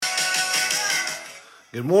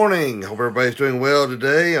Good morning. Hope everybody's doing well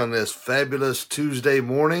today on this fabulous Tuesday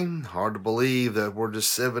morning. Hard to believe that we're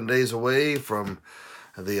just 7 days away from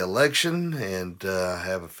the election, and I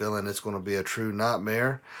have a feeling it's going to be a true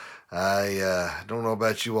nightmare. I don't know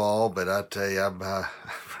about you all, but I tell you, I'm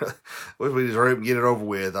wish we just hurry up and get it over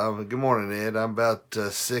with. Good morning, Ed. I'm about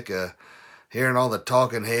sick of hearing all the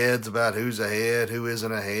talking heads about who's ahead, who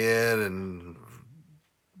isn't ahead, and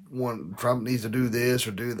one Trump needs to do this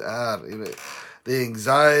or do that. The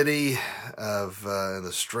anxiety of the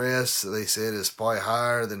stress, they said, is probably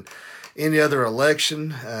higher than any other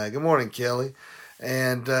election. Good morning, Kelly.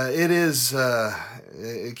 And it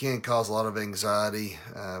can cause a lot of anxiety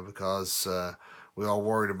because we are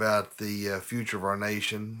worried about the future of our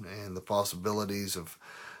nation and the possibilities of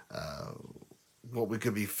uh, what we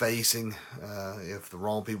could be facing if the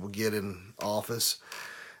wrong people get in office.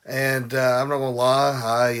 And I'm not gonna lie,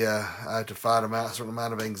 I have to fight a certain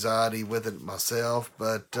amount of anxiety with it myself.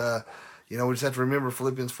 But we just have to remember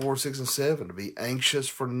Philippians 4, 6, and 7 to be anxious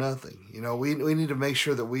for nothing. We need to make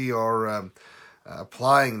sure that we are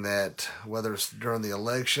applying that, whether it's during the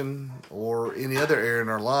election or any other area in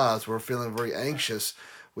our lives. We're feeling very anxious.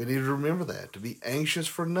 We need to remember that, to be anxious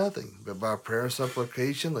for nothing, but by prayer and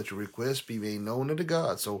supplication, let your requests be made known unto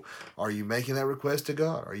God. So, are you making that request to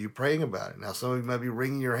God? Are you praying about it? Now, some of you might be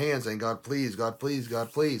wringing your hands saying, God, please, God, please,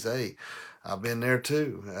 God, please. Hey, I've been there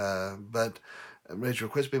too. But let your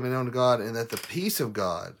requests be made known to God, and that the peace of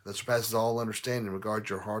God that surpasses all understanding regards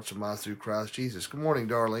your hearts and minds through Christ Jesus. Good morning,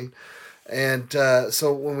 Darlene. And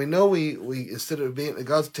so when we know we instead of being,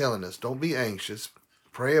 God's telling us, don't be anxious,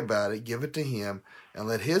 pray about it, give it to Him, and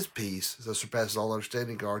let His peace that surpasses all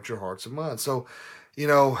understanding guard your hearts and minds. So,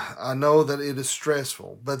 I know that it is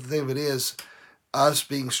stressful, but the thing of it is, us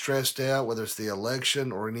being stressed out, whether it's the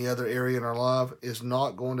election or any other area in our life, is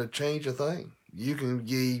not going to change a thing. You can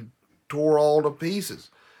be tore all to pieces.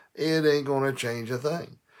 It ain't going to change a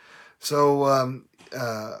thing. So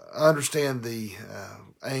I understand the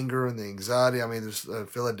anger and the anxiety. I mean, there's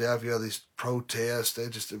Philadelphia, these protests.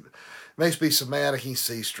 It makes me so mad I can't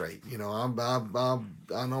see straight. I know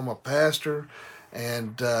I'm a pastor,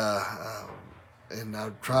 and and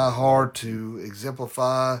I try hard to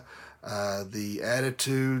exemplify the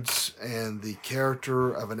attitudes and the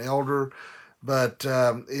character of an elder. But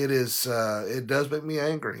it does make me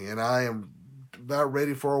angry, and I am about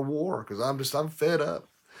ready for a war because I'm fed up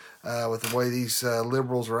with the way these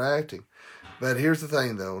liberals are acting. But here's the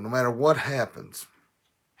thing, though: no matter what happens,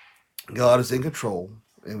 God is in control,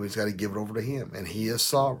 and we just got to give it over to Him, and He is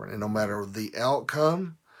sovereign. And no matter the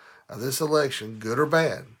outcome of this election, good or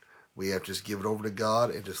bad, we have to just give it over to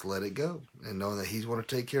God and just let it go, and know that He's going to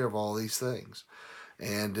take care of all these things.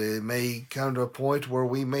 And it may come to a point where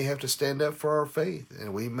we may have to stand up for our faith,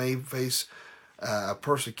 and we may face a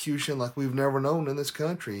persecution like we've never known in this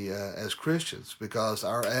country as Christians, because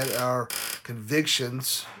our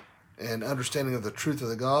convictions and understanding of the truth of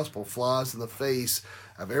the gospel flies in the face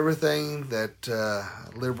of everything that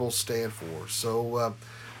liberals stand for. So,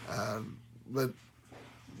 but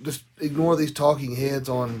just ignore these talking heads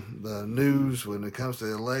on the news when it comes to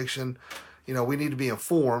the election. We need to be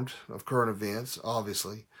informed of current events,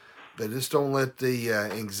 obviously, but just don't let the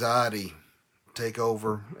anxiety take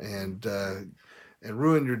over and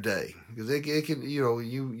ruin your day, because it can,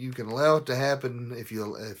 you can allow it to happen if you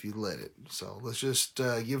let it. So let's just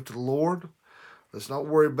give to the Lord. Let's not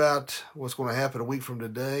worry about what's going to happen a week from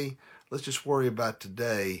today. Let's just worry about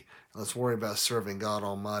today. Let's worry about serving God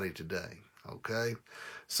Almighty today. Okay?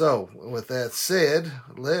 So, with that said,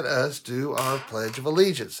 let us do our Pledge of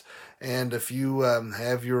Allegiance. And if you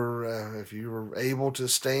if you're able to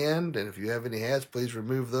stand, and if you have any hats, please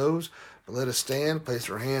remove those. But let us stand, place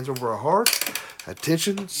our hands over our heart.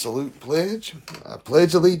 Attention, salute, pledge. I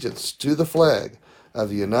pledge allegiance to the flag of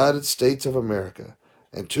the United States of America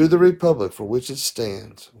and to the republic for which it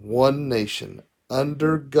stands, one nation,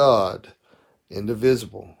 under God,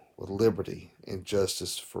 indivisible, with liberty and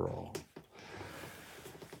justice for all.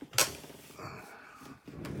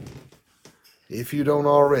 If you don't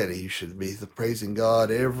already, you should be praising God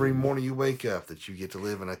every morning you wake up that you get to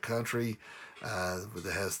live in a country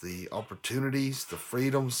that has the opportunities, the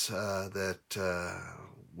freedoms that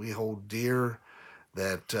we hold dear,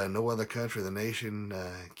 that no other country, the nation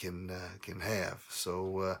can have.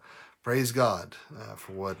 So praise God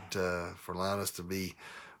for allowing us to be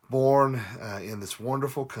born in this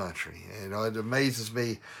wonderful country. And it amazes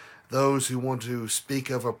me those who want to speak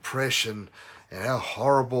of oppression and how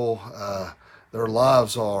horrible their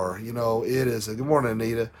lives are. It is. Good morning,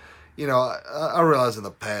 Anita. I realize in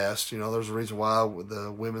the past, there's a reason why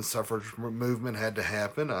the women's suffrage movement had to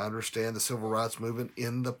happen. I understand the civil rights movement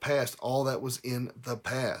in the past. All that was in the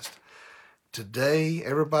past. Today,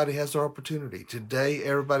 everybody has their opportunity. Today,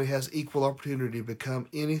 everybody has equal opportunity to become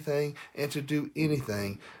anything and to do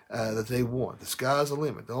anything that they want. The sky's the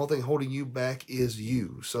limit. The only thing holding you back is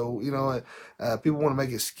you. So, people want to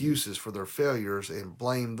make excuses for their failures and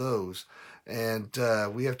blame those. And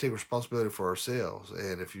we have to take responsibility for ourselves.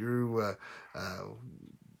 And if you've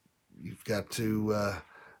got to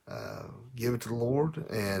give it to the Lord.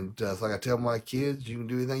 And it's like I tell my kids, you can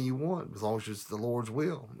do anything you want as long as it's the Lord's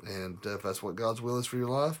will. And if that's what God's will is for your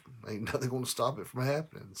life, ain't nothing going to stop it from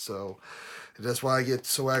happening. So that's why I get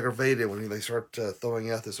so aggravated when they start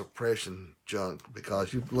throwing out this oppression junk.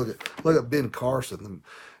 Because you look at Ben Carson,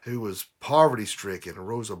 who was poverty stricken and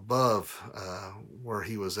rose above where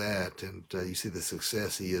he was at, and you see the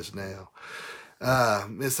success he is now.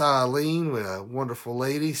 Miss Eileen, a wonderful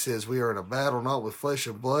lady, says we are in a battle not with flesh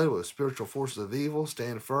and blood, but with spiritual forces of evil.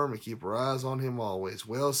 Stand firm and keep our eyes on him always.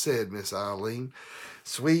 Well said, Miss Eileen.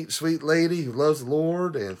 Sweet, sweet lady who loves the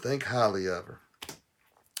Lord, and think highly of her.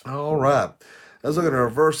 All right. Let's look at our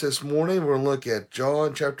verse this morning. We're going to look at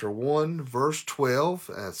John chapter 1, verse 12.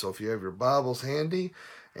 So if you have your Bibles handy,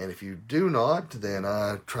 and if you do not, then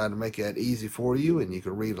I try to make that easy for you, and you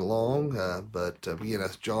can read along. But again,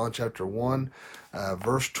 that's John chapter 1,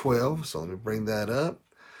 verse 12. So let me bring that up.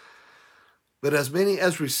 But as many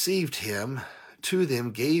as received him, to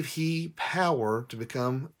them gave he power to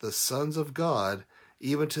become the sons of God,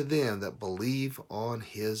 even to them that believe on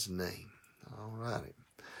his name. All righty.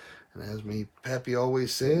 And as me Pappy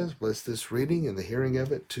always says, bless this reading and the hearing of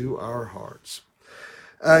it to our hearts.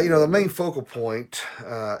 The main focal point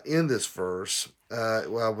in this verse, I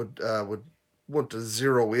would want to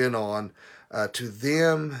zero in on, to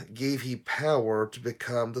them gave he power to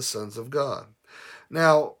become the sons of God.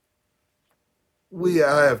 Now,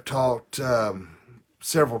 I have talked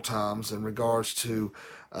several times in regards to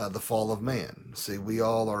the fall of man. See, we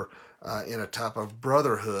all are in a type of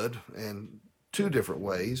brotherhood, and two different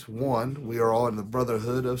ways. One, we are all in the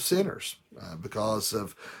brotherhood of sinners because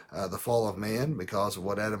of the fall of man, because of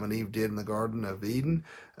what Adam and Eve did in the Garden of Eden.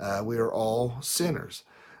 We are all sinners.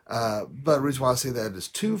 But the reason why I say that is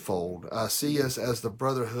twofold. I see us as the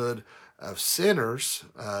brotherhood of sinners,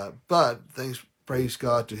 but thanks, praise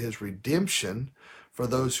God, to his redemption for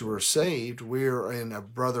those who are saved, we're in a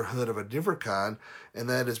brotherhood of a different kind, and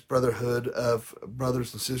that is brotherhood of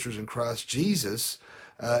brothers and sisters in Christ Jesus.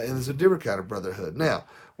 And there's a different kind of brotherhood. Now,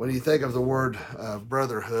 when you think of the word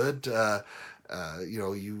brotherhood, in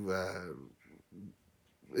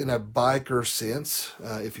a biker sense,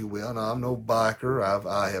 if you will. Now, I'm no biker.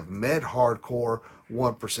 I have met hardcore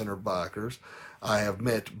one percenter bikers. I have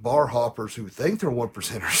met bar hoppers who think they're one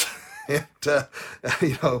percenters. And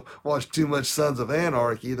watch too much Sons of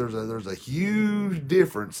Anarchy. There's a huge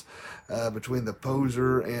difference between the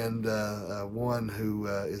poser and one who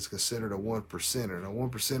is considered a one percenter. Now, one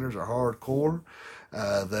percenters are hardcore.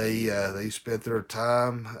 They spent their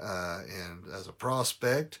time and as a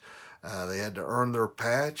prospect. They had to earn their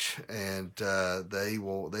patch, and they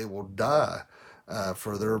will die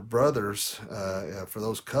for their brothers, for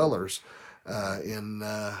those colors in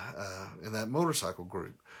that motorcycle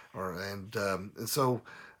group. So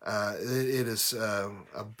it is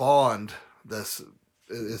a bond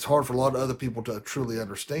it's hard for a lot of other people to truly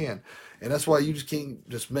understand, and that's why you just can't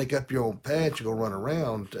just make up your own patch and go run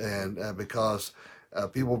around, and because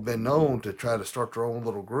people have been known to try to start their own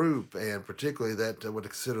little group, and particularly that would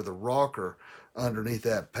consider the rocker underneath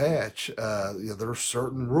that patch. There are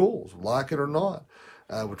certain rules, like it or not,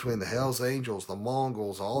 between the Hells Angels, the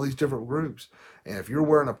Mongols, all these different groups. And if you're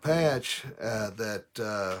wearing a patch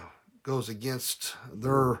that goes against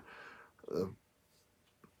their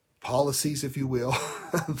policies, if you will,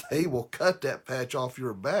 they will cut that patch off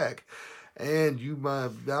your back, and you might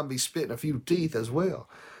be spitting a few teeth as well.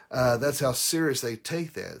 That's how serious they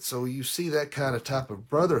take that. So you see that kind of type of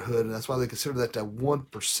brotherhood, and that's why they consider that one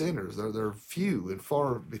percenters. They're few and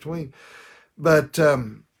far between. But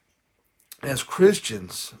as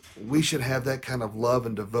Christians, we should have that kind of love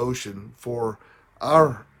and devotion for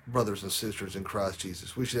our brothers and sisters in Christ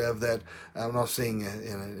Jesus. We should have that. I'm not saying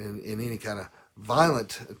in any kind of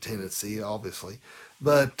violent tendency, obviously,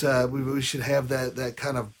 but we should have that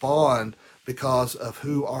kind of bond because of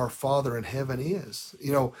who our Father in heaven is.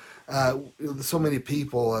 So many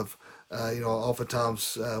people have,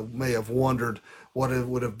 oftentimes may have wondered what it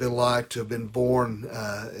would have been like to have been born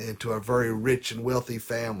into a very rich and wealthy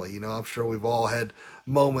family. I'm sure we've all had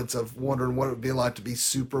moments of wondering what it would be like to be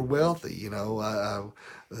super wealthy.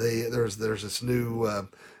 There's this new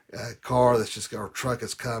car that's just or truck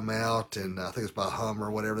has come out, and I think it's by Hummer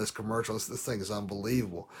or whatever. This commercial, this thing is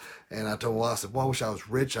unbelievable. And I told him, well, I said, "Well, I wish I was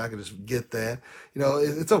rich. I could just get that."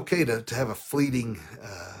 It's okay to have a fleeting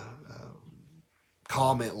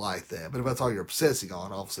comment like that, but if that's all you're obsessing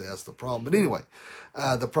on, obviously that's the problem. But anyway,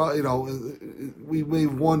 we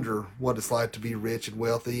wonder what it's like to be rich and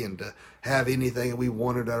wealthy and to have anything we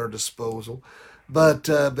wanted at our disposal. But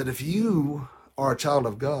if you are a child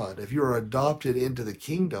of God, if you are adopted into the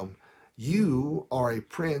kingdom, you are a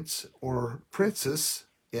prince or princess,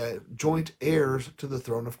 joint heirs to the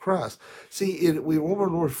throne of Christ. See, what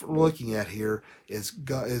we're looking at here is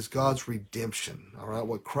God's redemption. All right,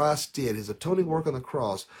 what Christ did, His atoning work on the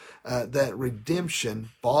cross, that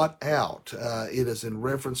redemption bought out. It is in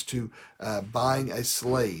reference to buying a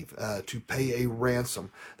slave to pay a ransom.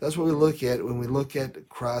 That's what we look at when we look at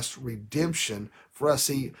Christ's redemption for us.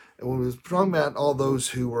 See, when we were talking about all those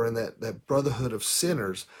who were in that brotherhood of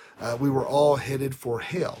sinners, we were all headed for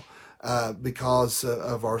hell. Because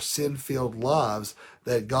of our sin-filled lives,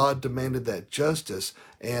 that God demanded that justice,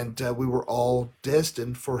 and we were all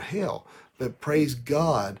destined for hell. But praise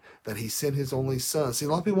God that He sent His only Son. See, a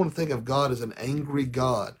lot of people want to think of God as an angry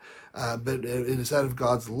God, but it is out of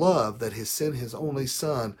God's love that He sent His only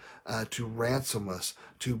Son to ransom us,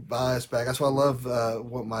 to buy us back. That's why I love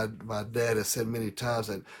what my dad has said many times,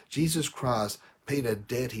 that Jesus Christ paid a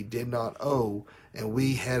debt He did not owe, and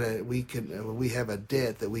we have a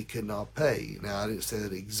debt that we could not pay. Now, I didn't say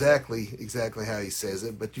that exactly how He says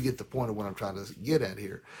it, but you get the point of what I'm trying to get at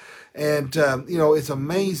here. And it's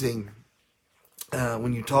amazing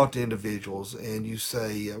when you talk to individuals and you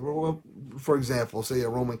say, for example, say a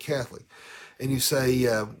Roman Catholic, and you say,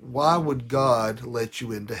 why would God let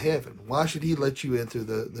you into heaven? Why should He let you in through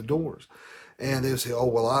the doors? And they'll say, "Oh,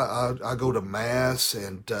 well, I go to mass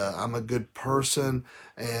and I'm a good person,"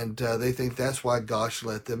 and they think that's why God should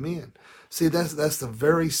let them in. See, that's the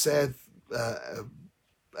very sad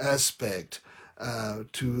aspect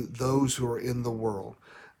to those who are in the world.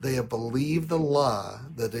 They have believed the lie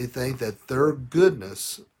that they think that their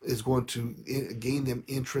goodness is going to gain them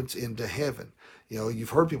entrance into heaven.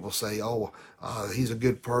 You've heard people say, "Oh, he's a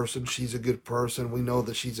good person, she's a good person. We know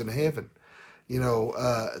that she's in heaven."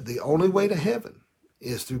 The only way to heaven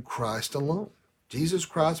is through Christ alone. Jesus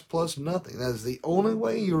Christ plus nothing. That is the only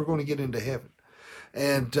way you're going to get into heaven.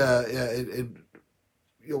 And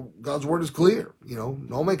God's word is clear.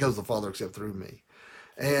 No man comes to the Father except through me.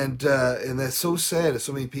 And that's so sad that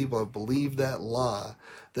so many people have believed that lie,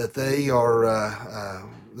 that they are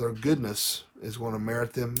their goodness is going to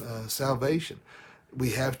merit them salvation.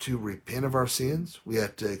 We have to repent of our sins. We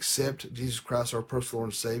have to accept Jesus Christ, our personal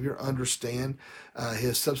Lord and Savior, understand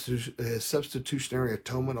His substitutionary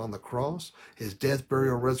atonement on the cross, His death,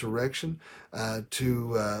 burial, resurrection.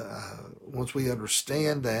 Once we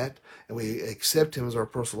understand that and we accept Him as our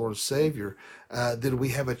personal Lord and Savior, then we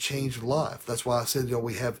have a changed life. That's why I said,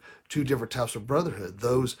 we have two different types of brotherhood.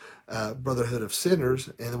 Those brotherhood of sinners,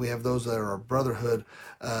 and then we have those that are a brotherhood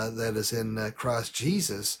that is in Christ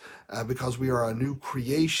Jesus, because we are a new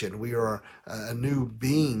creation. We are a new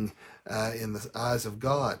being in the eyes of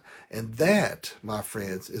God. And that, my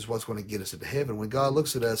friends, is what's going to get us into heaven. When God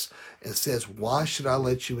looks at us and says, "Why should I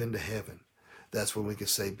let you into heaven?" That's when we can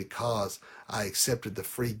say, "Because I accepted the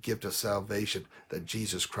free gift of salvation that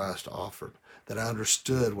Jesus Christ offered, that I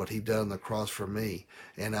understood what He did on the cross for me,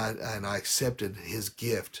 and I accepted His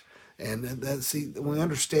gift." And when we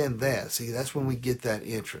understand that, that's when we get that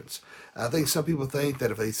entrance. I think some people think that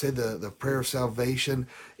if they say the prayer of salvation,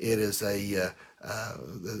 it is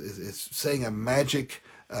it's saying a magic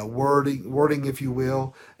wording, if you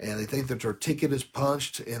will, and they think that their ticket is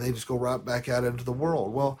punched and they just go right back out into the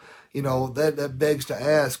world. Well, that begs to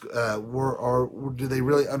ask, do they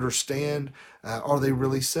really understand? Are they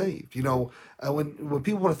really saved? When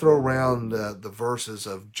people want to throw around the verses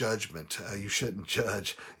of judgment, you shouldn't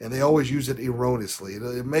judge, and they always use it erroneously. It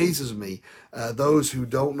amazes me, those who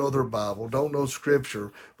don't know their Bible, don't know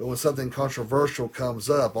Scripture, but when something controversial comes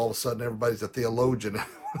up, all of a sudden everybody's a theologian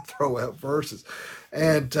and throw out verses.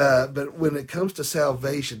 But when it comes to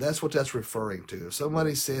salvation, that's what that's referring to. If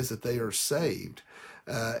somebody says that they are saved,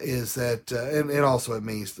 is that, and also it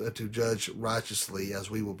means to judge righteously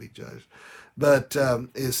as we will be judged. But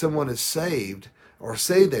if someone is saved or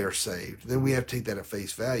say they are saved, then we have to take that at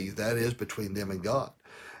face value. That is between them and God.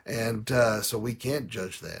 And so we can't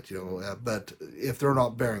judge that, but if they're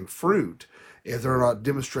not bearing fruit, if they're not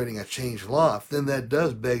demonstrating a changed life, then that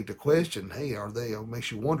does beg the question, hey, it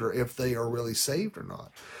makes you wonder if they are really saved or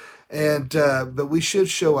not. But we should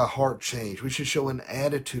show a heart change. We should show an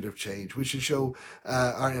attitude of change. We should show in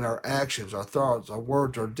our actions, our thoughts, our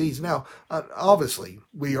words, our deeds. Now, obviously,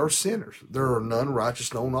 we are sinners. There are none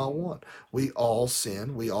righteous, no, not one. We all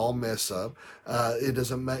sin. We all mess up. It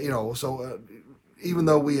doesn't matter, So even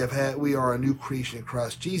though we are a new creation in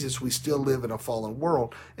Christ Jesus, we still live in a fallen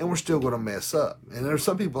world, and we're still going to mess up. And there's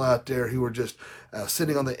some people out there who are just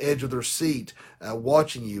sitting on the edge of their seat,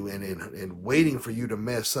 watching you and waiting for you to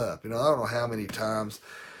mess up. I don't know how many times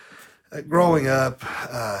growing up,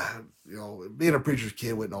 being a preacher's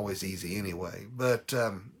kid wasn't always easy anyway. But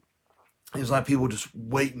it was like people just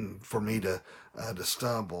waiting for me to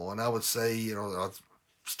stumble, and I would say, I'd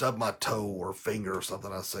stub my toe or finger or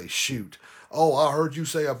something. I'd say, shoot. Oh, I heard you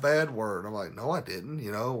say a bad word. I'm like, no, I didn't,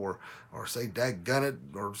 or say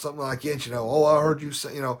dadgunnit or something like that, oh, I heard you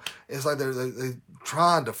say, it's like they're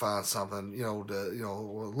trying to find something,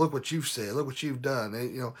 well, look what you've said, look what you've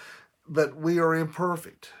done, but we are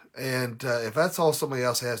imperfect. And if that's all somebody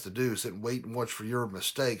else has to do, sit and wait and watch for your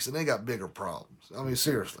mistakes, then they got bigger problems. I mean,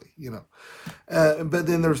 seriously, But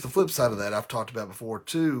then there's the flip side of that I've talked about before,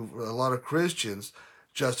 too. A lot of Christians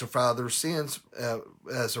justify their sins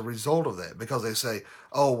as a result of that, because they say,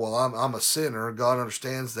 oh, well, I'm a sinner. God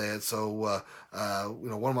understands that. So, what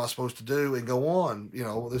am I supposed to do? And go on.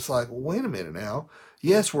 It's like, well, wait a minute now.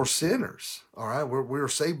 Yes, we're sinners. All right. We're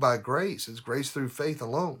saved by grace. It's grace through faith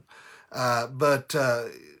alone. But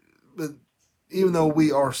even though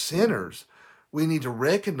we are sinners, we need to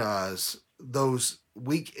recognize those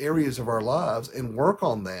weak areas of our lives and work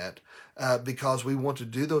on that, because we want to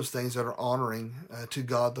do those things that are honoring to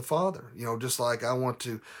God the Father. Just like I want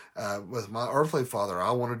to, with my earthly father,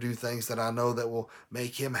 I want to do things that I know that will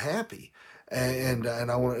make him happy. And I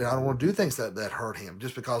don't want to do things that hurt him,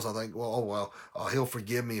 just because I think, he'll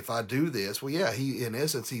forgive me if I do this. Well, yeah, in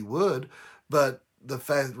essence he would, but the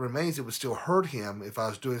fact remains it would still hurt him if I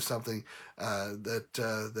was doing something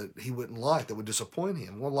that he wouldn't like, that would disappoint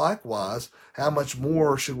him. Well, likewise, how much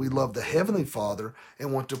more should we love the Heavenly Father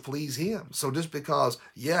and want to please him? So just because,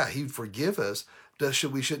 he'd forgive us,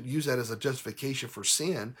 we shouldn't use that as a justification for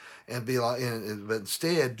sin, and be like, but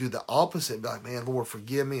instead do the opposite. Be like, man, Lord,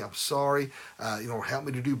 forgive me. I'm sorry. Help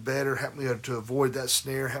me to do better. Help me to avoid that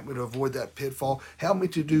snare. Help me to avoid that pitfall. Help me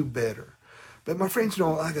to do better. But my friends,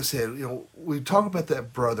 like I said, we talk about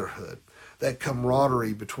that brotherhood, that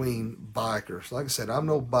camaraderie between bikers. Like I said, I'm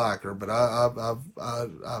no biker, but I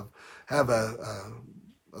have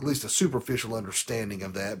at least a superficial understanding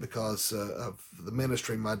of that, because of the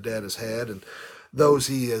ministry my dad has had and those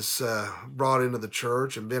he has brought into the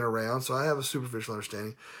church and been around. So I have a superficial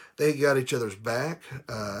understanding. They got each other's back.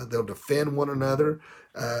 They'll defend one another,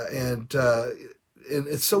 and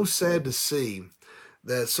it's so sad to see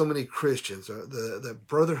that so many Christians, the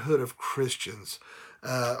brotherhood of Christians,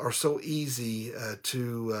 are so easy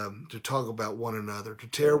to talk about one another, to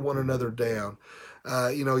tear one another down.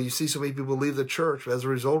 You see so many people leave the church as a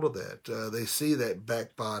result of that. They see that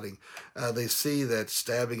backbiting, they see that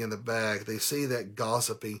stabbing in the back, they see that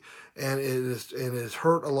gossiping, and it has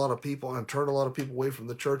hurt a lot of people and turned a lot of people away from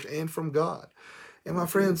the church and from God. And my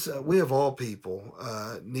friends, we of all people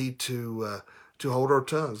need to hold our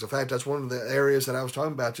tongues. In fact, that's one of the areas that I was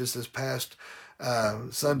talking about just this past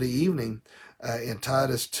Sunday evening in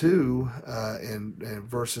Titus 2 and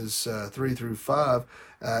verses 3 through 5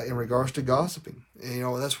 in regards to gossiping.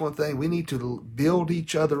 And, that's one thing. We need to build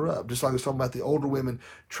each other up, just like I was talking about the older women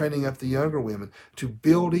training up the younger women, to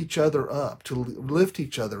build each other up, to lift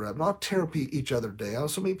each other up, not tear each other down.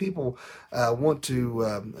 So many people are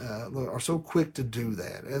so quick to do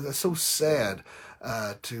that. And it's so sad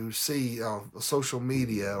to see social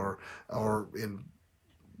media or in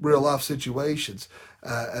real life situations.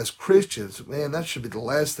 As Christians, man, that should be the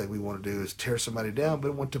last thing we want to do, is tear somebody down,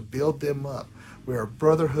 but we want to build them up. We are a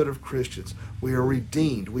brotherhood of Christians. We are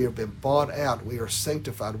redeemed. We have been bought out. We are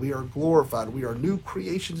sanctified. We are glorified. We are new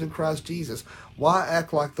creations in Christ Jesus. Why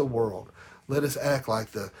act like the world? Let us act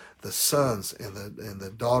like the sons and the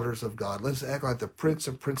daughters of God. Let us act like the prince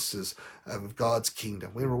and princesses of God's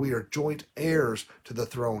kingdom. We are joint heirs to the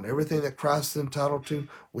throne. Everything that Christ is entitled to,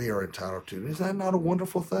 we are entitled to. Is that not a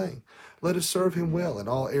wonderful thing? Let us serve him well in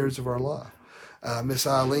all areas of our life. Miss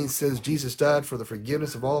Eileen says Jesus died for the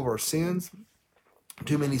forgiveness of all of our sins.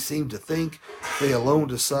 Too many seem to think they alone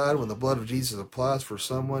decide when the blood of Jesus applies for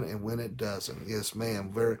someone and when it doesn't. Yes,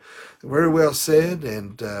 ma'am. Very, very well said,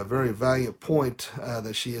 and very valiant point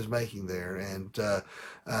that she is making there. And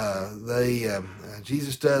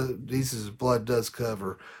Jesus' blood does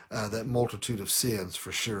cover that multitude of sins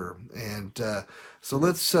for sure. And so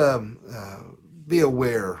let's be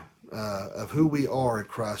aware of who we are in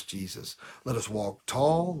Christ Jesus. Let us walk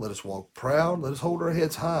tall. Let us walk proud. Let us hold our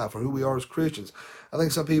heads high for who we are as Christians. I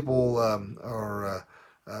think some people are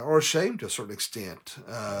ashamed to a certain extent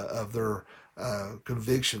of their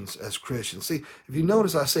convictions as Christians. See, if you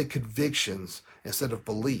notice, I say convictions instead of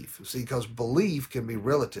belief. See, because belief can be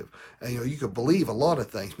relative. And, you could believe a lot of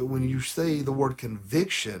things, but when you say the word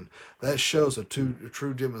conviction, that shows a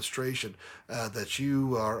true demonstration that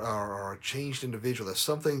you are a changed individual. That's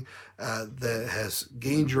something that has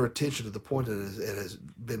gained your attention to the point that it has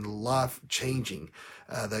been life changing.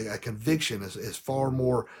 A conviction is far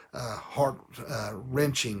more heart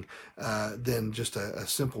wrenching than just a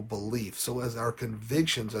simple belief. So, as our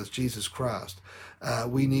convictions as Jesus Christ,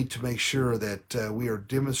 we need to make sure that we are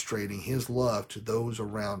demonstrating His love to those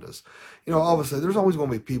around us. Obviously, there's always going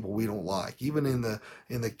to be people we don't like, even in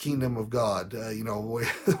the kingdom of God. There's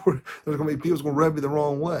going to be people who's going to rub you the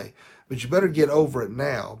wrong way. But you better get over it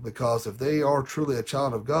now, because if they are truly a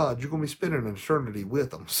child of God, you're going to be spending an eternity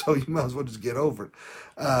with them. So you might as well just get over it.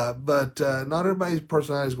 But not everybody's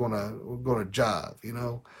personality is going to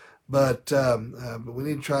jive, But we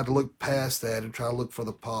need to try to look past that and try to look for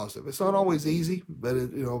the positive. It's not always easy, but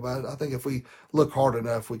I think if we look hard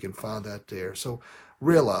enough, we can find that there. So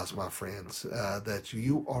realize, my friends, that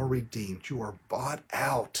you are redeemed. You are bought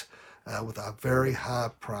out with a very high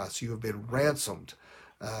price. You have been ransomed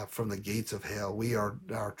from the gates of hell. We are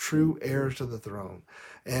our true heirs to the throne.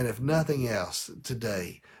 And if nothing else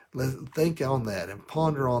today, think on that and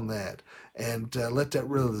ponder on that, and let that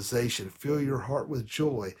realization fill your heart with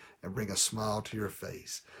joy and bring a smile to your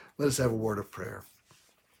face. Let us have a word of prayer.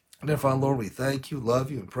 And Father, Lord, we thank you,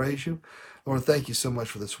 love you, and praise you. Lord, thank you so much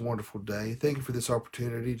for this wonderful day. Thank you for this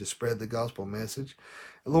opportunity to spread the gospel message.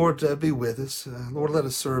 Lord, be with us. Lord, let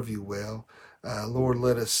us serve you well. Lord,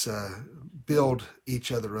 let us build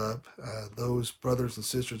each other up. Those brothers and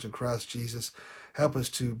sisters in Christ Jesus, help us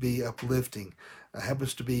to be uplifting. Help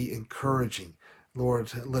us to be encouraging.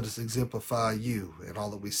 Lord, let us exemplify you in all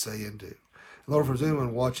that we say and do. Lord, for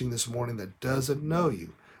anyone watching this morning that doesn't know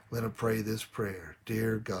you, let him pray this prayer.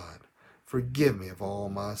 Dear God, forgive me of all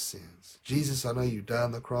my sins. Jesus, I know you died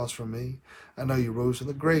on the cross for me. I know you rose from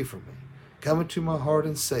the grave for me. Come into my heart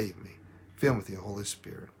and save me. Fill me with your Holy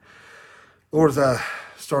Spirit. Lord, as I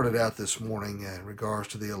started out this morning in regards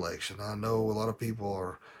to the election, I know a lot of people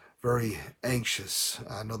are very anxious.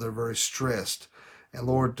 I know they're very stressed. And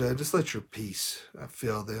Lord, just let your peace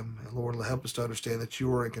fill them. And Lord, help us to understand that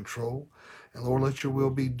you are in control. And Lord, let your will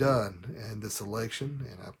be done in this election.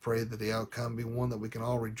 And I pray that the outcome be one that we can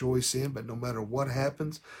all rejoice in. But no matter what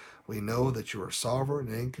happens, we know that you are sovereign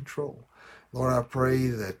and in control. Lord, I pray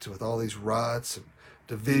that with all these riots and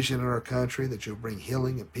division in our country, that you'll bring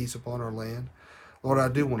healing and peace upon our land. Lord, I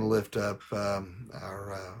do want to lift up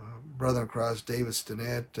our brother in Christ, David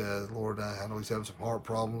Stinnett. Lord, I know he's having some heart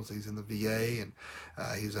problems. He's in the VA, and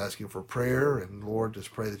he's asking for prayer. And Lord,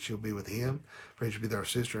 just pray that you'll be with him. Pray that you'll be with our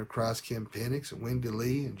sister in Christ, Kim Penix, and Wendy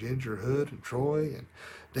Lee, and Ginger Hood, and Troy, and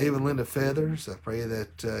David and Linda Feathers. I pray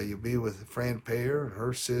that you'll be with Fran Pear and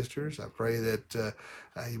her sisters. I pray that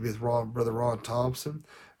you'll be with Brother Ron Thompson.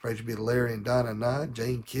 Pray to be Larry and Dinah Knight,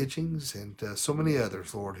 Jane Kitchings, and so many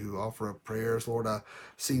others, Lord, who offer up prayers. Lord, I've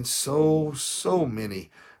seen so many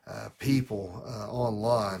people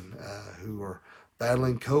online who are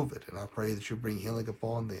battling COVID, and I pray that you bring healing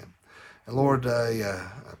upon them. And Lord, I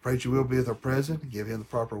pray that you will be with our president, give him the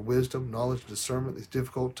proper wisdom, knowledge, and discernment in these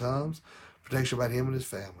difficult times. Protection about him and his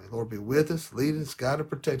family. Lord, be with us, lead us, guide, and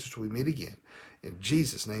protect us till we meet again. In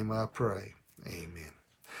Jesus' name I pray. Amen.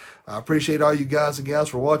 I appreciate all you guys and gals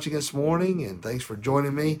for watching this morning, and thanks for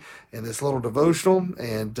joining me in this little devotional.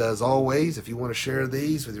 And as always, if you want to share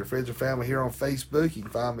these with your friends or family here on Facebook, you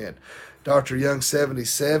can find me at Dr. Young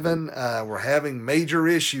 77. We're having major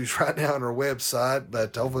issues right now on our website,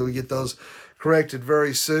 but hopefully we get those corrected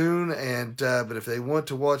very soon. And but if they want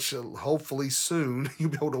to watch, hopefully soon,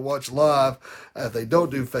 you'll be able to watch live if they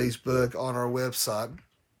don't do Facebook on our website.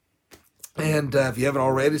 And if you haven't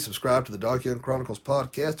already, subscribe to the Doc Young Chronicles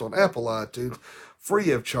podcast on Apple iTunes, free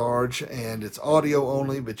of charge, and it's audio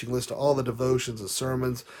only, but you can listen to all the devotions and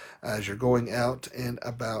sermons as you're going out and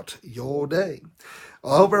about your day.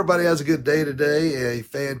 Well, I hope everybody has a good day today, a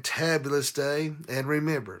fantabulous day, and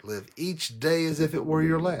remember, live each day as if it were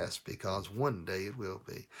your last, because one day it will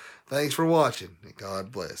be. Thanks for watching, and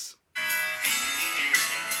God bless.